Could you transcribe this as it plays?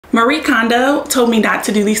Marie Kondo told me not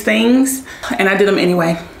to do these things, and I did them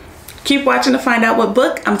anyway. Keep watching to find out what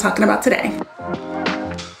book I'm talking about today.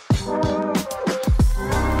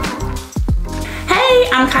 Hey,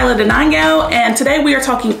 I'm Kyla Denanyoh, and today we are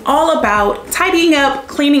talking all about tidying up,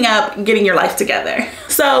 cleaning up, getting your life together.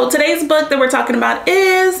 So today's book that we're talking about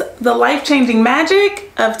is The Life-Changing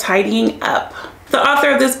Magic of Tidying Up. The author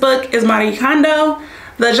of this book is Marie Kondo.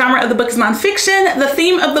 The genre of the book is nonfiction. The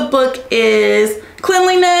theme of the book is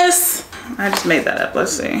cleanliness. I just made that up,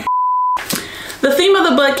 let's see. The theme of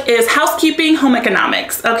the book is housekeeping, home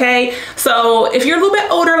economics, okay? So if you're a little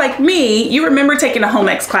bit older like me, you remember taking a home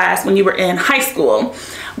ec class when you were in high school.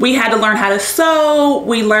 We had to learn how to sew.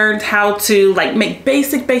 We learned how to like make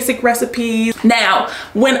basic recipes. Now,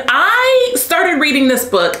 when I started reading this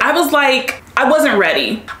book, I was like, I wasn't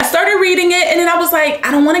ready. I started reading it and then I was like,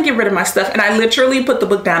 I don't want to get rid of my stuff. And I literally put the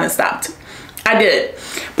book down and stopped. I did.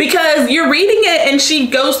 Because you're reading it and she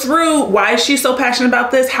goes through why she's so passionate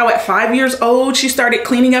about this, how at 5 years old she started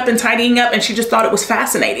cleaning up and tidying up and she just thought it was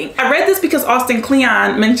fascinating. I read this because Austin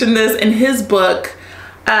Kleon mentioned this in his book,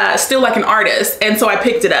 Still Like an Artist, and so I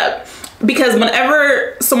picked it up. Because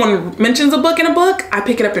whenever someone mentions a book in a book, I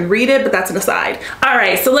pick it up and read it, but that's an aside. All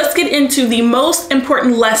right, so let's get into the most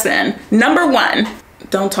important lesson. Number one,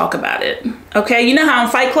 don't talk about it, okay? You know how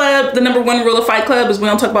in Fight Club, the number one rule of Fight Club is we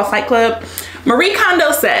don't talk about Fight Club? Marie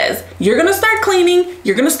Kondo says, you're gonna start cleaning,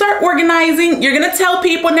 you're gonna start organizing, you're gonna tell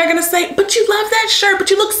people and they're gonna say, but you love that shirt,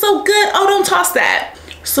 but you look so good. Oh, don't toss that.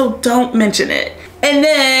 So don't mention it. And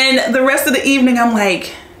then the rest of the evening, I'm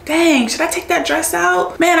like, dang, should I take that dress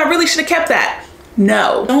out? Man, I really should have kept that.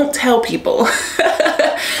 No, don't tell people.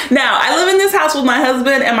 Now, I live in this house with my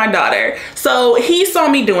husband and my daughter. So he saw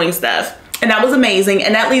me doing stuff and that was amazing.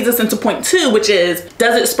 And that leads us into point two, which is,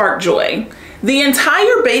 does it spark joy? The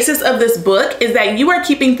entire basis of this book is that you are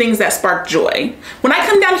keeping things that spark joy. When I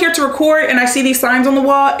come down here to record and I see these signs on the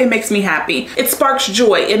wall, it makes me happy. It sparks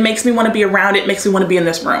joy. It makes me want to be around it. It makes me want to be in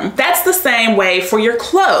this room. That's the same way for your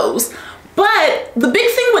clothes. But the big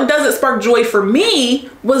thing what doesn't spark joy for me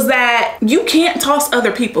was that you can't toss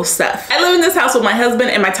other people's stuff. I live in this house with my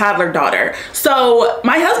husband and my toddler daughter. So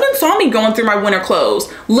my husband saw me going through my winter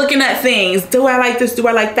clothes, looking at things. Do I like this? Do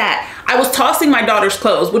I like that? I was tossing my daughter's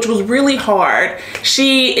clothes, which was really hard.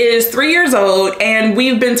 She is 3 years old and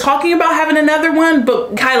we've been talking about having another one,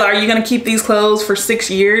 but Kyla, are you gonna keep these clothes for 6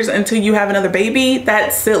 years until you have another baby?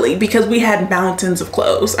 That's silly because we had mountains of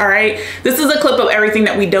clothes, all right? This is a clip of everything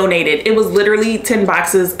that we donated. It was literally 10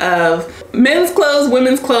 boxes of men's clothes,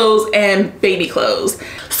 women's clothes, and baby clothes.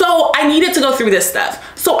 So I needed to go through this stuff.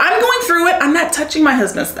 So I'm going through it, I'm not touching my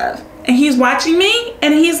husband's stuff. And he's watching me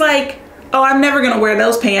and he's like, oh, I'm never gonna wear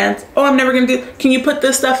those pants. Oh, I'm never gonna do, can you put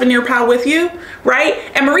this stuff in your pile with you, right?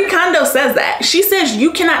 And Marie Kondo says that. She says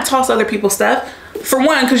you cannot toss other people's stuff. For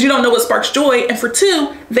one, because you don't know what sparks joy. And for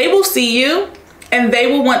two, they will see you and they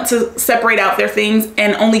will want to separate out their things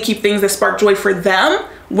and only keep things that spark joy for them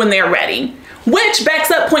when they're ready. Which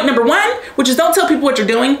backs up point number one, which is don't tell people what you're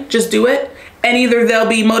doing, just do it. And either they'll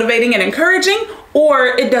be motivating and encouraging or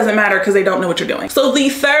it doesn't matter because they don't know what you're doing. So the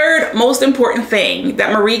third most important thing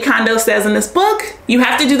that Marie Kondo says in this book, you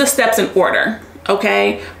have to do the steps in order,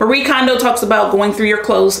 okay? Marie Kondo talks about going through your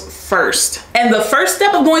clothes first. And the first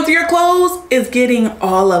step of going through your clothes is getting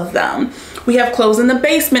all of them. We have clothes in the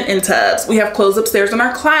basement in tubs. We have clothes upstairs in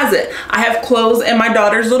our closet. I have clothes in my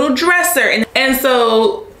daughter's little dresser. And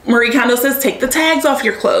so Marie Kondo says, take the tags off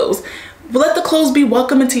your clothes. Let the clothes be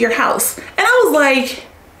welcome into your house. And I was like,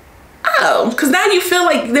 oh, because now you feel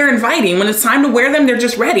like they're inviting. When it's time to wear them, they're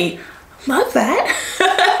just ready. Love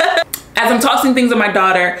that. As I'm tossing things on my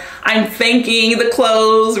daughter, I'm thanking the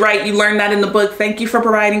clothes, right? You learned that in the book. Thank you for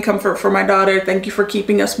providing comfort for my daughter. Thank you for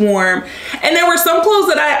keeping us warm. And there were some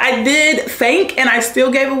clothes that I did thank and I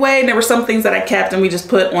still gave away. And there were some things that I kept and we just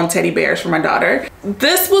put on teddy bears for my daughter.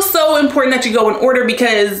 This was so important that you go in order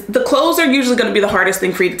because the clothes are usually going to be the hardest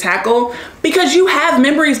thing for you to tackle because you have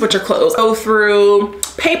memories with your clothes. Go through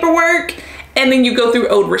paperwork and then you go through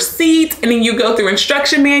old receipts and then you go through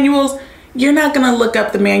instruction manuals. You're not gonna look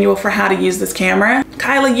up the manual for how to use this camera.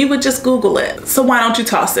 Kyla, you would just Google it. So why don't you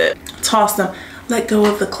toss it? Toss them, let go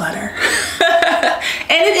of the clutter.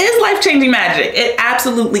 And it is life-changing magic. It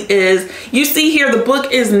absolutely is. You see here, the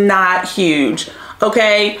book is not huge,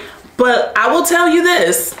 okay? But I will tell you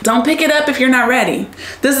this, don't pick it up if you're not ready.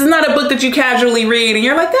 This is not a book that you casually read and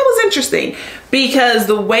you're like, that was interesting. because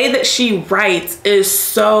the way that she writes is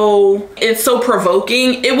so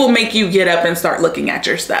provoking. It will make you get up and start looking at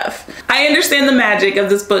your stuff. I understand the magic of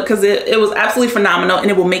this book because it was absolutely phenomenal, and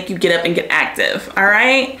it will make you get up and get active. All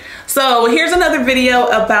right, so here's another video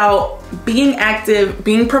about being active,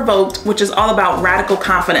 being provoked, which is all about radical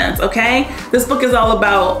confidence. Okay, this book is all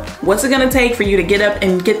about what's it gonna take for you to get up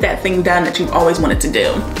and get that thing done that you've always wanted to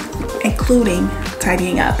do, including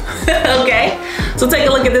tidying up. Okay, so take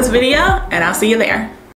a look at this video and I'll see you there.